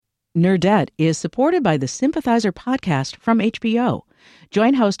Nerdette is supported by the Sympathizer podcast from HBO.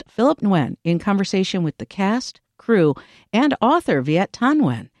 Join host Philip Nguyen in conversation with the cast, crew, and author Viet Thanh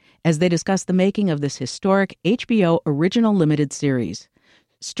Nguyen as they discuss the making of this historic HBO original limited series.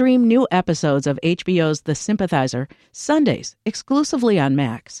 Stream new episodes of HBO's The Sympathizer Sundays exclusively on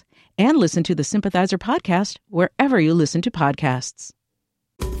Max, and listen to the Sympathizer podcast wherever you listen to podcasts.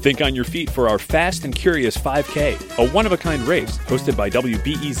 Think on your feet for our Fast and Curious 5K, a one-of-a-kind race hosted by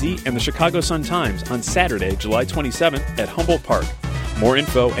WBEZ and the Chicago Sun-Times on Saturday, July 27th at Humboldt Park. More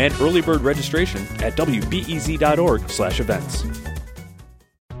info and early bird registration at wbez.org/events.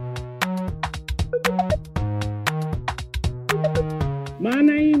 My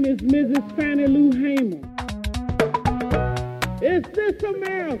name is Mrs. Fannie Lou Hamer. Is this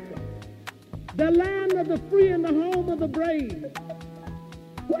America, the land of the free and the home of the brave,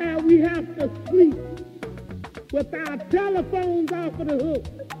 where we have to sleep with our telephones off of the hook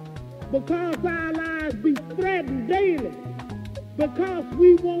because our lives be threatened daily, because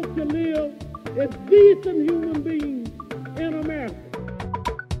we want to live as decent human beings in America?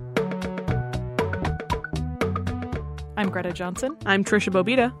 I'm Greta Johnson. I'm Trisha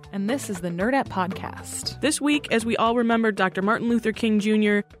Bobita. And this is the Nerdette Podcast. This week, as we all remember Dr. Martin Luther King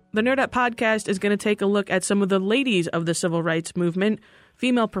Jr., the Nerdette Podcast is going to take a look at some of the ladies of the civil rights movement,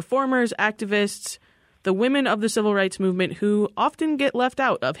 female performers, activists, the women of the civil rights movement who often get left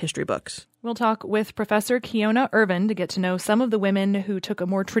out of history books. We'll talk with Professor Keona Ervin to get to know some of the women who took a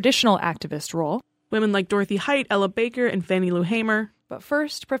more traditional activist role. Women like Dorothy Height, Ella Baker, and Fannie Lou Hamer. But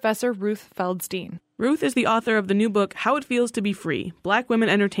first, Professor Ruth Feldstein. Ruth is the author of the new book, How It Feels to Be Free, Black Women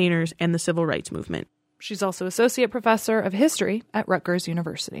Entertainers and the Civil Rights Movement. She's also Associate Professor of History at Rutgers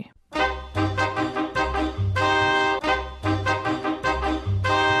University. In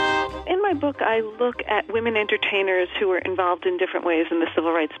my book, I look at women entertainers who were involved in different ways in the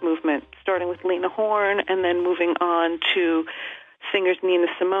civil rights movement, starting with Lena Horne and then moving on to singers Nina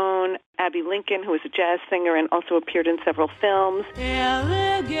Simone, Abbey Lincoln, who was a jazz singer and also appeared in several films.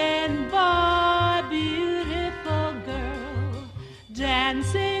 Elegant boy, beautiful girl,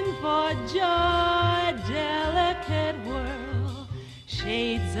 dancing for joy, delicate whirl,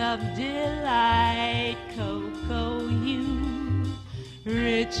 shades of delight, cocoa hue,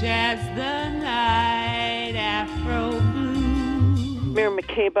 rich as the night, Afro blue. Miriam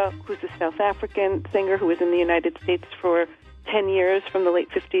Makeba, who's a South African singer who was in the United States for 10 years, from the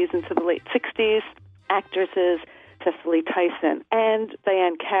late 50s into the late 60s. Actresses Cecily Tyson and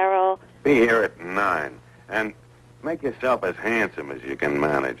Diane Carroll. Be here at 9 and make yourself as handsome as you can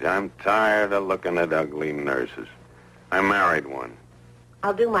manage. I'm tired of looking at ugly nurses. I married one.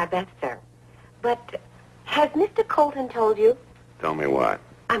 I'll do my best, sir. But has Mr. Colton told you? Tell me what?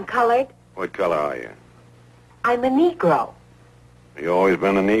 I'm colored. What color are you? I'm a Negro. You always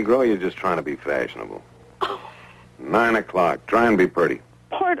been a Negro, or you're just trying to be fashionable? 9 o'clock. Try and be pretty.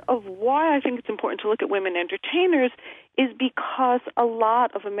 Part of why I think it's important to look at women entertainers is because a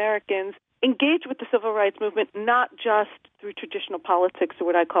lot of Americans engage with the civil rights movement not just through traditional politics, or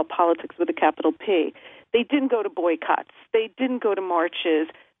what I call politics with a capital P. They didn't go to boycotts. They didn't go to marches.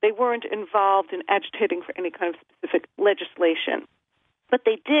 They weren't involved in agitating for any kind of specific legislation. But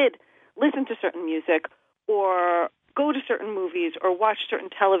they did listen to certain music or go to certain movies or watch certain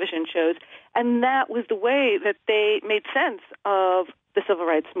television shows, and that was the way that they made sense of the civil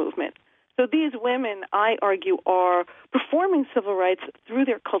rights movement. So these women, I argue, are performing civil rights through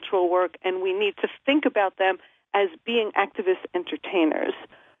their cultural work, and we need to think about them as being activist entertainers.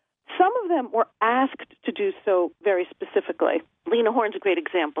 Some of them were asked to do so very specifically. Lena Horne's a great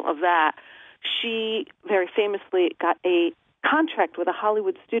example of that. She very famously got a contract with a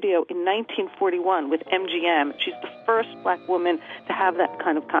Hollywood studio in 1941 with MGM. She's the first black woman to have that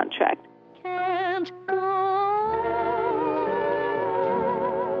kind of contract. Can't go.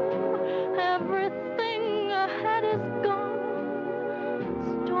 Everything ahead is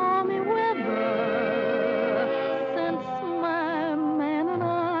gone. Stormy weather since my man and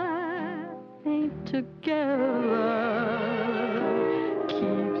I ain't together.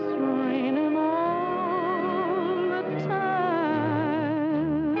 Keeps raining all the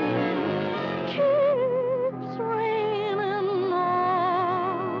time. Keeps raining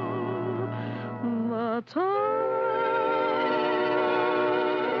all the time.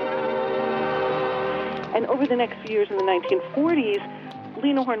 And over the next few years in the 1940s,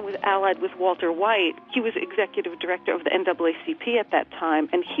 Lena Horne was allied with Walter White. He was executive director of the NAACP at that time,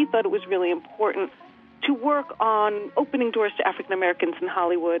 and he thought it was really important to work on opening doors to African Americans in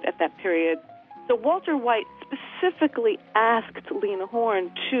Hollywood at that period. So Walter White specifically asked Lena Horne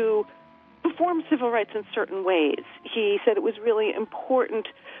to perform civil rights in certain ways. He said it was really important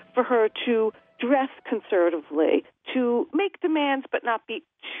for her to dress conservatively, to make demands but not be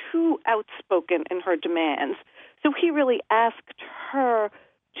too outspoken in her demands. So he really asked her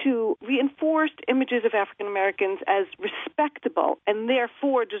to reinforce images of African Americans as respectable and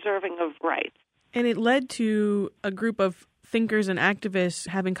therefore deserving of rights. And it led to a group of thinkers and activists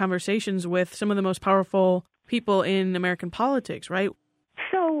having conversations with some of the most powerful people in American politics, right?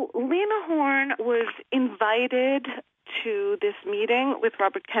 So Lena Horne was invited to this meeting with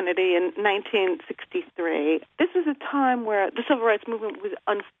Robert Kennedy in 1963. This was a time where the civil rights movement was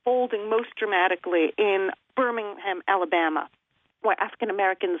unfolding most dramatically in Birmingham, Alabama, where African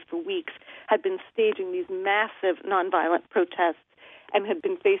Americans for weeks had been staging these massive nonviolent protests and had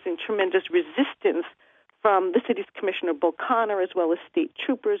been facing tremendous resistance from the city's Commissioner Bull Connor, as well as state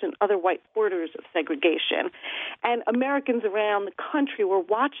troopers and other white hoarders of segregation. And Americans around the country were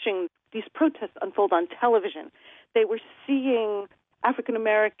watching these protests unfold on television. They were seeing African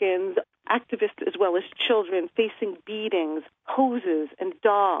Americans, activists as well as children, facing beatings, hoses, and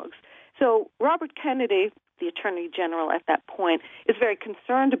dogs. So Robert Kennedy, the Attorney General at that point, is very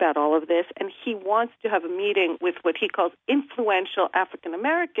concerned about all of this, and he wants to have a meeting with what he calls influential African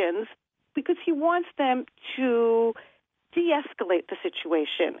Americans because he wants them to de-escalate the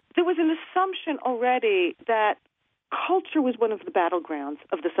situation. There was an assumption already that culture was one of the battlegrounds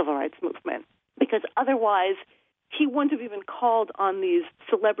of the civil rights movement, because otherwise he wouldn't have even called on these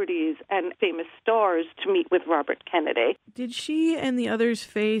celebrities and famous stars to meet with Robert Kennedy. Did she and the others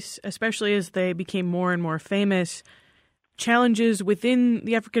face, especially as they became more and more famous, challenges within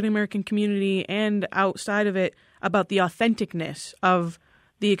the African American community and outside of it about the authenticness of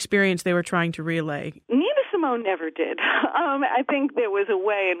the experience they were trying to relay? Nina Simone never did. I think there was a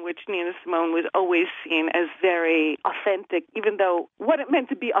way in which Nina Simone was always seen as very authentic, even though what it meant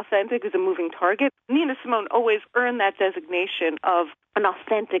to be authentic is a moving target. Nina Simone always earned that designation of an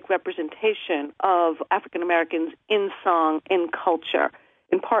authentic representation of African Americans in song, in culture,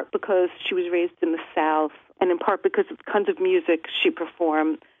 in part because she was raised in the South and in part because of the kinds of music she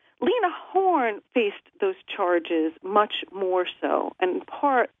performed. Lena Horne faced those charges much more so, and in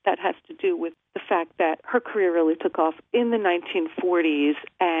part that has to do with the fact that her career really took off in the 1940s,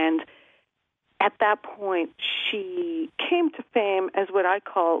 and at that point she came to fame as what I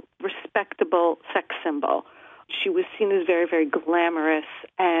call respectable sex symbol. She was seen as very, very glamorous,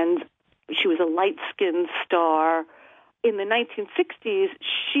 and she was a light-skinned star. In the 1960s,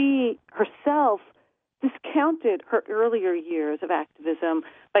 she herself discounted her earlier years of activism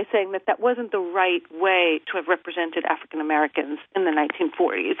by saying that that wasn't the right way to have represented African Americans in the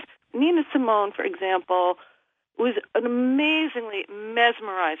 1940s. Nina Simone, for example, was an amazingly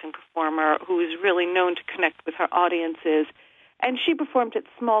mesmerizing performer who was really known to connect with her audiences. And she performed at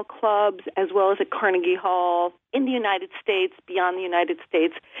small clubs as well as at Carnegie Hall, in the United States, beyond the United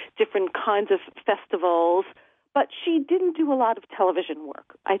States, different kinds of festivals. But she didn't do a lot of television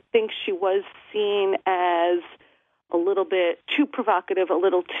work. I think she was seen as a little bit too provocative, a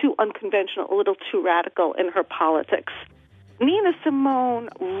little too unconventional, a little too radical in her politics. Nina Simone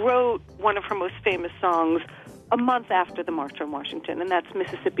wrote one of her most famous songs a month after the March on Washington, and that's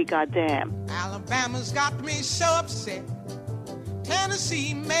Mississippi Goddamn. Alabama's got me so upset.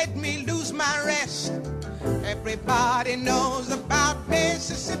 Tennessee made me lose my rest. Everybody knows about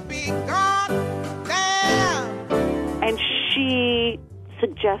Mississippi Goddamn. And she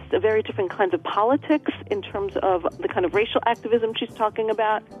suggests a very different kinds of politics in terms of the kind of racial activism she's talking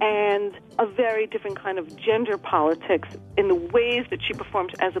about, and a very different kind of gender politics in the ways that she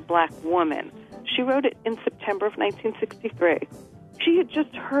performed as a black woman. She wrote it in September of 1963. She had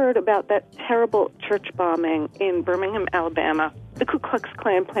just heard about that terrible church bombing in Birmingham, Alabama. The Ku Klux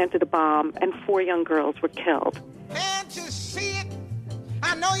Klan planted a bomb, and 4 young girls were killed. Can't you see it?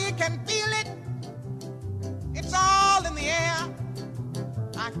 I know you can feel it. It's all in the air.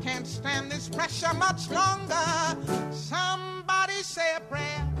 I can't stand this pressure much longer. Somebody say a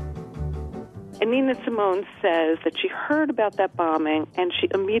prayer. And Nina Simone says that she heard about that bombing, and she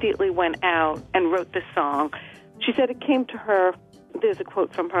immediately went out and wrote this song. She said it came to her, there's a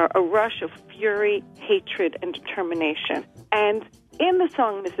quote from her, a rush of fury, hatred, and determination. And in the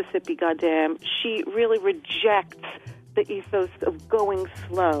song Mississippi Goddamn, she really rejects the ethos of going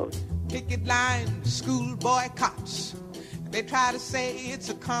slow. Picket lines, school boycotts. They try to say it's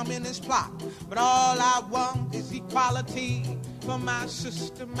a communist plot, but all I want is equality for my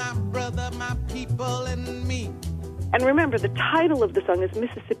sister, my brother, my people, and me. And remember, the title of the song is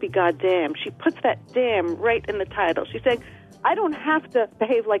Mississippi Goddamn. She puts that damn right in the title. She's saying, I don't have to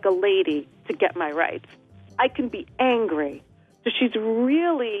behave like a lady to get my rights. I can be angry, So she's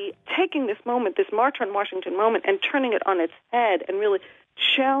really taking this moment, this March on Washington moment, and turning it on its head and really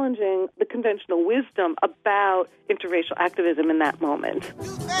challenging the conventional wisdom about interracial activism in that moment.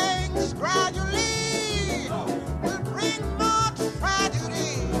 Things gradually will bring more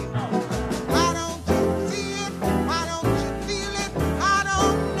tragedy. Why don't you see it? Why don't you feel it? I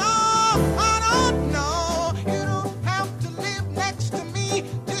don't know. I don't know. You don't have to live next to me.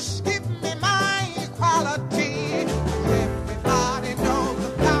 Just give me my equality. Everybody knows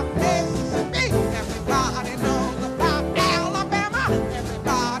about Mississippi. Everybody knows about Alabama.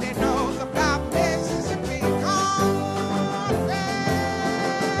 Everybody knows about Mississippi. On down.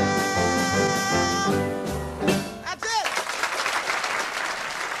 That's it.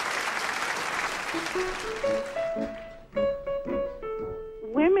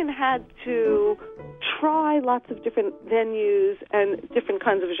 Women had to try lots of different venues and different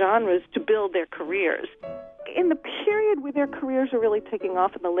kinds of genres to build their careers. In the period where their careers were really taking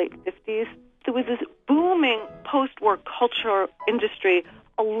off in the late 50s, there was this booming post-war culture industry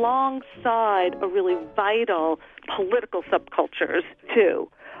alongside a really vital political subcultures, too.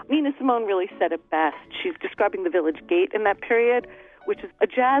 Nina Simone really said it best. She's describing the Village Gate in that period, which is a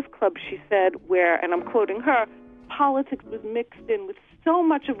jazz club, she said, where, and I'm quoting her, politics was mixed in with so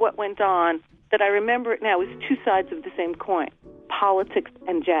much of what went on that I remember it now as two sides of the same coin, politics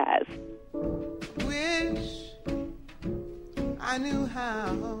and jazz. Wish I knew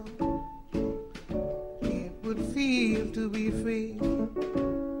how it would feel to be free.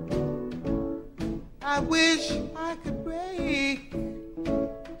 I wish I could break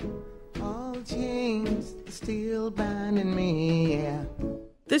all the chains that still binding me, yeah.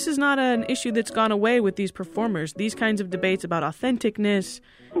 This is not an issue that's gone away with these performers. These kinds of debates about authenticness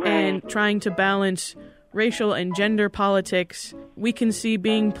and trying to balance racial and gender politics, we can see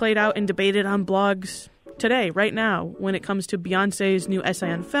being played out and debated on blogs today, right now, when it comes to Beyonce's new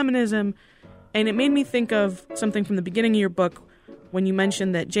essay on feminism. And it made me think of something from the beginning of your book when you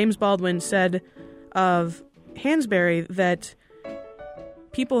mentioned that James Baldwin said of Hansberry that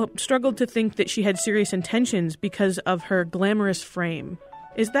people struggled to think that she had serious intentions because of her glamorous frame.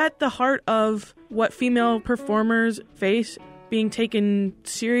 Is that the heart of what female performers face, being taken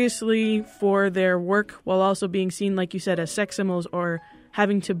seriously for their work while also being seen, like you said, as sex symbols or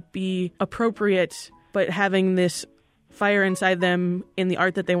having to be appropriate, but having this fire inside them in the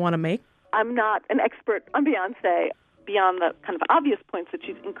art that they want to make? I'm not an expert on Beyonce beyond the kind of obvious points that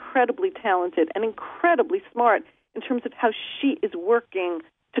she's incredibly talented and incredibly smart in terms of how she is working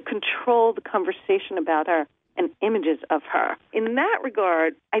to control the conversation about her and images of her. In that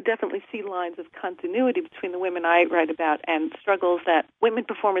regard, I definitely see lines of continuity between the women I write about and struggles that women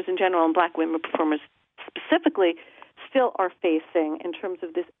performers in general and black women performers specifically still are facing in terms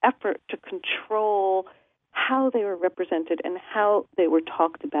of this effort to control how they were represented and how they were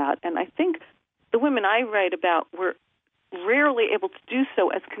talked about. And I think the women I write about were rarely able to do so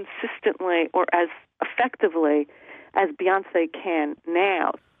as consistently or as effectively as Beyonce can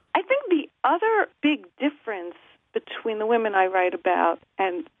now. I think the other big difference between the women I write about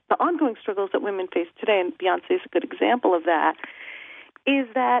and the ongoing struggles that women face today, and Beyonce is a good example of that, is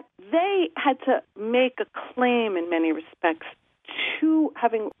that they had to make a claim in many respects to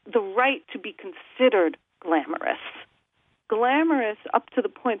having the right to be considered glamorous. Glamorous up to the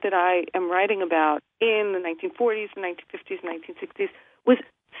point that I am writing about in the 1940s, the 1950s, 1960s was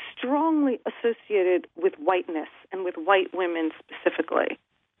strongly associated with whiteness and with white women specifically.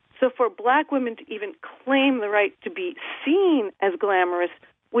 So for black women to even claim the right to be seen as glamorous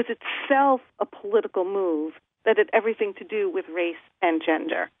was itself a political move that had everything to do with race and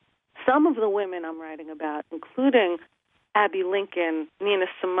gender. Some of the women I'm writing about, including Abbey Lincoln, Nina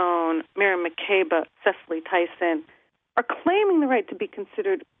Simone, Miriam Makeba, Cicely Tyson, are claiming the right to be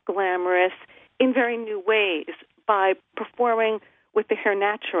considered glamorous in very new ways by performing with the hair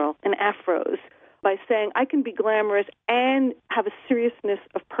natural and afros, by saying I can be glamorous and have a seriousness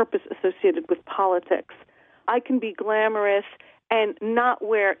of purpose associated with politics. I can be glamorous and not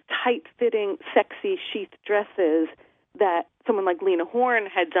wear tight-fitting, sexy, sheath dresses that someone like Lena Horne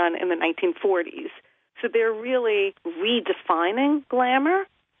had done in the 1940s. So they're really redefining glamour,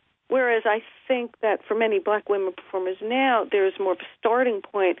 whereas I think that for many black women performers now, there's more of a starting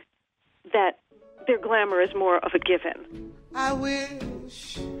point that their glamour is more of a given. I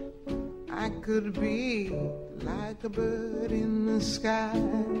wish I could be like a bird in the sky.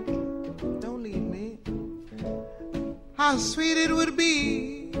 Don't leave me. How sweet it would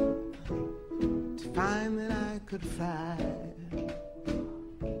be to find that I could fly.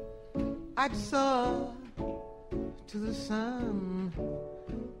 I'd soar to the sun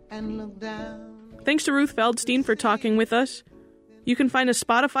and look down. Thanks to Ruth Feldstein for talking with us. You can find a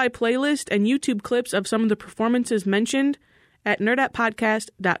Spotify playlist and YouTube clips of some of the performances mentioned at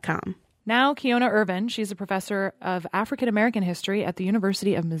nerdatpodcast.com. Now, Keona Ervin, she's a professor of African American history at the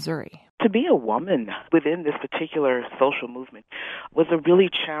University of Missouri. To be a woman within this particular social movement was a really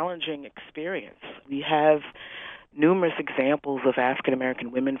challenging experience. We have numerous examples of African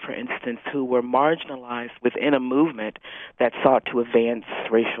American women, for instance, who were marginalized within a movement that sought to advance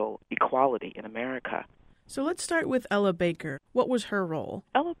racial equality in America. So let's start with Ella Baker. What was her role?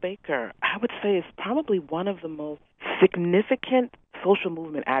 Ella Baker, I would say, is probably one of the most significant social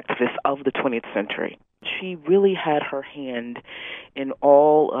movement activists of the 20th century. She really had her hand in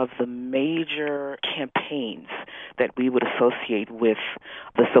all of the major campaigns that we would associate with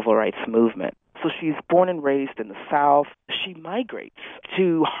the civil rights movement. So she's born and raised in the South. She migrates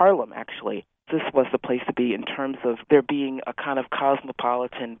to Harlem, actually. This was the place to be in terms of there being a kind of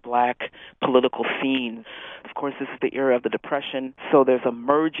cosmopolitan black political scene. Of course, this is the era of the Depression, so there's a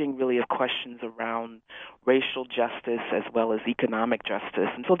merging really of questions around racial justice as well as economic justice.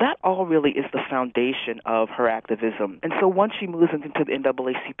 And so that all really is the foundation of her activism. And so once she moves into the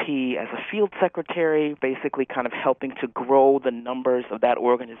NAACP as a field secretary, basically kind of helping to grow the numbers of that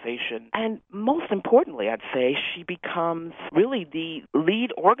organization. And most importantly, I'd say, she becomes really the lead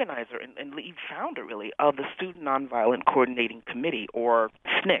organizer and lead founder, really, of the Student Nonviolent Coordinating Committee, or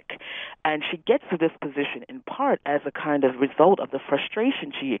SNCC. And she gets to this position in part as a kind of result of the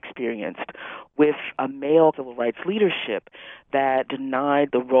frustration she experienced with a male civil rights leadership that denied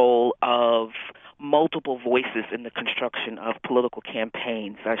the role of multiple voices in the construction of political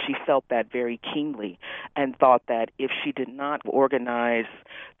campaigns. She felt that very keenly and thought that if she did not organize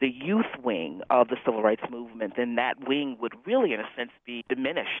the youth wing of the civil rights movement, then that wing would really, in a sense, be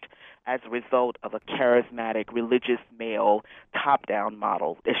diminished as a result of a charismatic, religious male top-down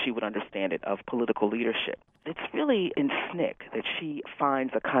model, as she would understand it, of political leadership. It's really in SNCC that she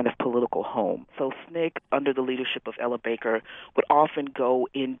finds a kind of political home. So SNCC, under the leadership of Ella Baker, would often go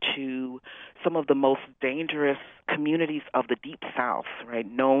into some of the most dangerous communities of the Deep South, right,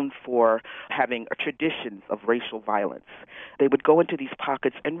 known for having traditions of racial violence. They would go into these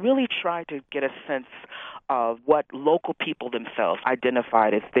pockets and really try to get a sense of what local people themselves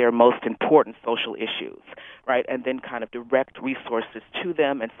identified as their most important social issues, right, and then kind of direct resources to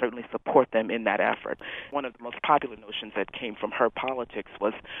them and certainly support them in that effort. One of the most popular notions that came from her politics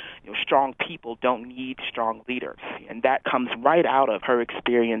was, strong people don't need strong leaders, and that comes right out of her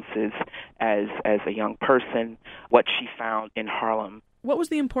experiences as a young person, what she found in Harlem. What was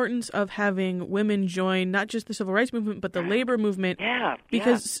the importance of having women join not just the civil rights movement, but the labor movement?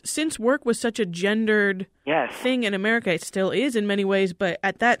 Because since work was such a gendered thing in America, it still is in many ways, but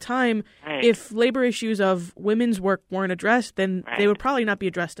at that time, if labor issues of women's work weren't addressed, then they would probably not be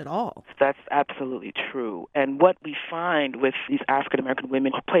addressed at all. That's absolutely true. And what we find with these African-American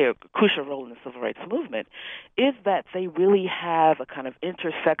women who play a crucial role in the civil rights movement is that they really have a kind of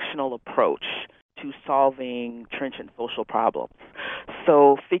intersectional approach to solving trenchant social problems.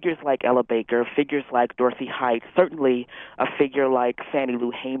 So figures like Ella Baker, figures like Dorothy Height, certainly a figure like Fannie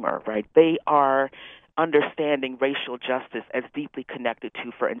Lou Hamer, right? They are understanding racial justice as deeply connected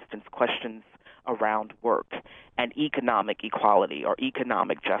to, for instance, questions around work and economic equality or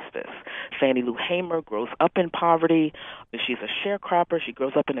economic justice. Fannie Lou Hamer grows up in poverty. She's a sharecropper. She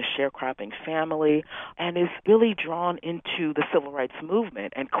grows up in a sharecropping family and is really drawn into the civil rights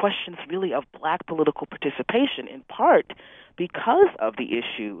movement and questions really of black political participation, in part because of the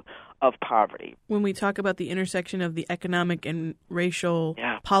issue of poverty. When we talk about the intersection of the economic and racial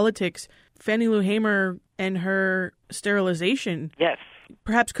politics, Fannie Lou Hamer and her sterilization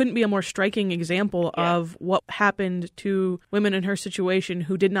perhaps couldn't be a more striking example of what happened to women in her situation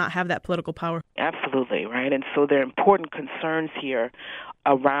who did not have that political power. Absolutely, right? And so there are important concerns here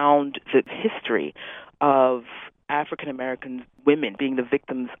around the history of African-American women being the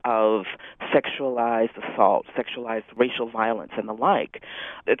victims of sexualized assault, sexualized racial violence, and the like.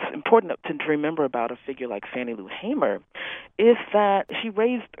 It's important to remember about a figure like Fannie Lou Hamer is that she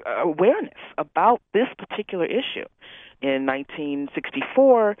raised awareness about this particular issue. In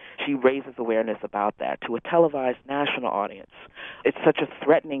 1964, she raises awareness about that to a televised national audience. It's such a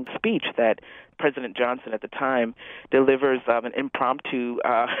threatening speech that President Johnson at the time delivers an impromptu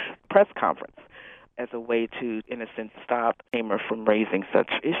press conference as a way to, in a sense, stop Hamer from raising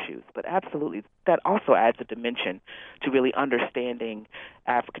such issues. But absolutely, that also adds a dimension to really understanding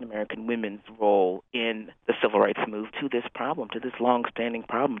African-American women's role in the civil rights movement to this problem, to this long-standing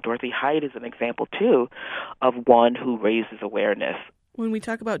problem. Dorothy Height is an example, too, of one who raises awareness. When we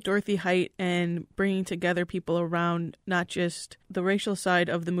talk about Dorothy Height and bringing together people around not just the racial side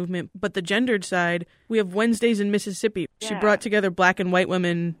of the movement, but the gendered side, we have Wednesdays in Mississippi. She brought together black and white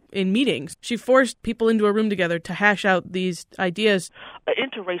women in meetings. She forced people into a room together to hash out these ideas.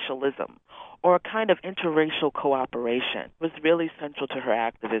 Interracialism, or a kind of interracial cooperation, was really central to her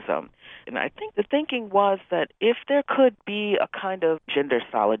activism. And I think the thinking was that if there could be a kind of gender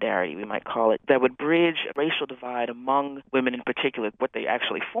solidarity, we might call it, that would bridge racial divide among women in particular, what they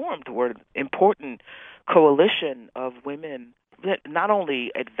actually formed were an important coalition of women that not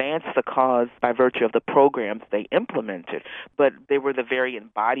only advanced the cause by virtue of the programs they implemented, but they were the very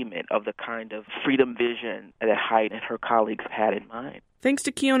embodiment of the kind of freedom vision that Haidt and her colleagues had in mind. Thanks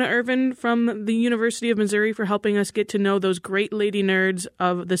to Keona Ervin from the University of Missouri for helping us get to know those great lady nerds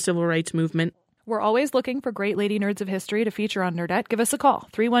of the civil rights movement. We're always looking for great lady nerds of history to feature on Nerdette. Give us a call,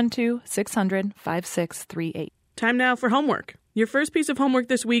 312-600-5638. Time now for homework. Your first piece of homework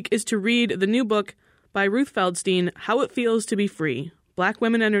this week is to read the new book by Ruth Feldstein, How It Feels to Be Free, Black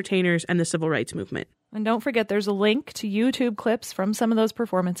Women Entertainers and the Civil Rights Movement. And don't forget, there's a link to YouTube clips from some of those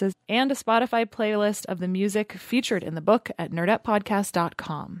performances and a Spotify playlist of the music featured in the book at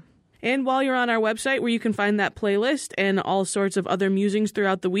nerdettepodcast.com. And while you're on our website where you can find that playlist and all sorts of other musings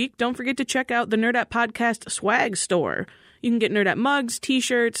throughout the week, don't forget to check out the Nerdette Podcast swag store. You can get Nerdette mugs,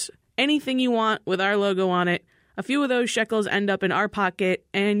 t-shirts, anything you want with our logo on it. A few of those shekels end up in our pocket,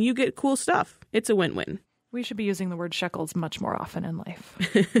 and you get cool stuff. It's a win-win. We should be using the word shekels much more often in life.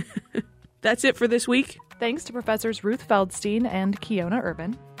 That's it for this week. Thanks to Professors Ruth Feldstein and Keona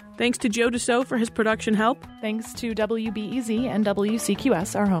Ervin. Thanks to Joe Dassault for his production help. Thanks to WBEZ and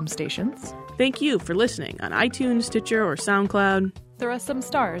WCQS, our home stations. Thank you for listening on iTunes, Stitcher, or SoundCloud. Throw us some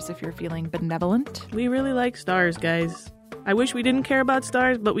stars if you're feeling benevolent. We really like stars, guys. I wish we didn't care about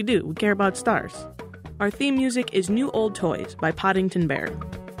stars, but we do. We care about stars. Our theme music is New Old Toys by Poddington Bear.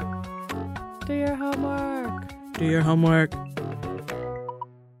 Do your homework. Do your homework.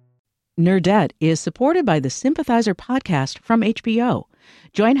 Nerdette is supported by the Sympathizer podcast from HBO.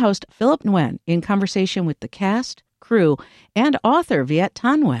 Join host Philip Nguyen in conversation with the cast, crew, and author Viet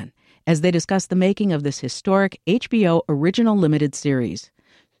Thanh Nguyen as they discuss the making of this historic HBO original limited series.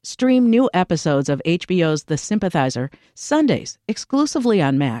 Stream new episodes of HBO's The Sympathizer Sundays exclusively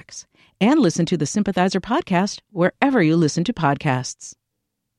on Max. And listen to the Sympathizer podcast wherever you listen to podcasts.